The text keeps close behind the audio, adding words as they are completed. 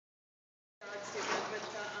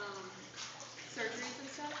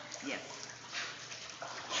Yes.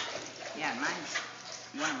 Yeah,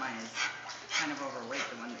 one of mine is kind of overweight,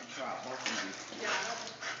 the one that trot both of them. Yeah.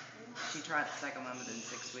 She tried the second one within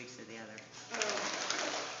 6 weeks of the other.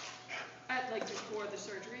 Like before the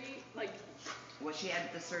surgery, like. Well, she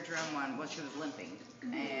had the surgery on one. Well, she was limping,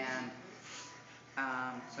 and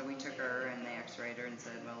so we took her and they X-rayed her and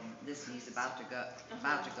said, well, this knee's about to go,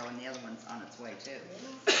 and the other one's on its way too.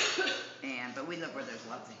 But we live where there's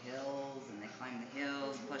lots of hills, and they climb the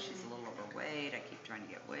hills. Plus, she's a little overweight. I keep trying to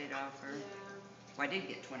get weight off her. Yeah. Well, I did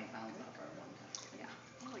get 20 pounds off her one time. Yeah.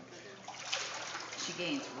 Oh my goodness. She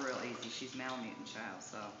gains real easy. She's Malamutant child,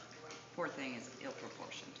 so poor thing is ill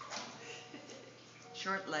proportioned.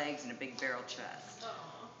 Short legs and a big barrel chest.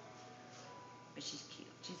 Aww. But she's cute.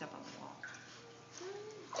 She's up on the wall.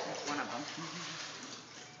 That's one of them.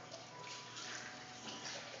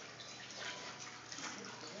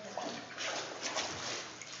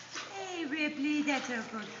 Hey, Ripley, that's a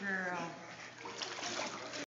good girl.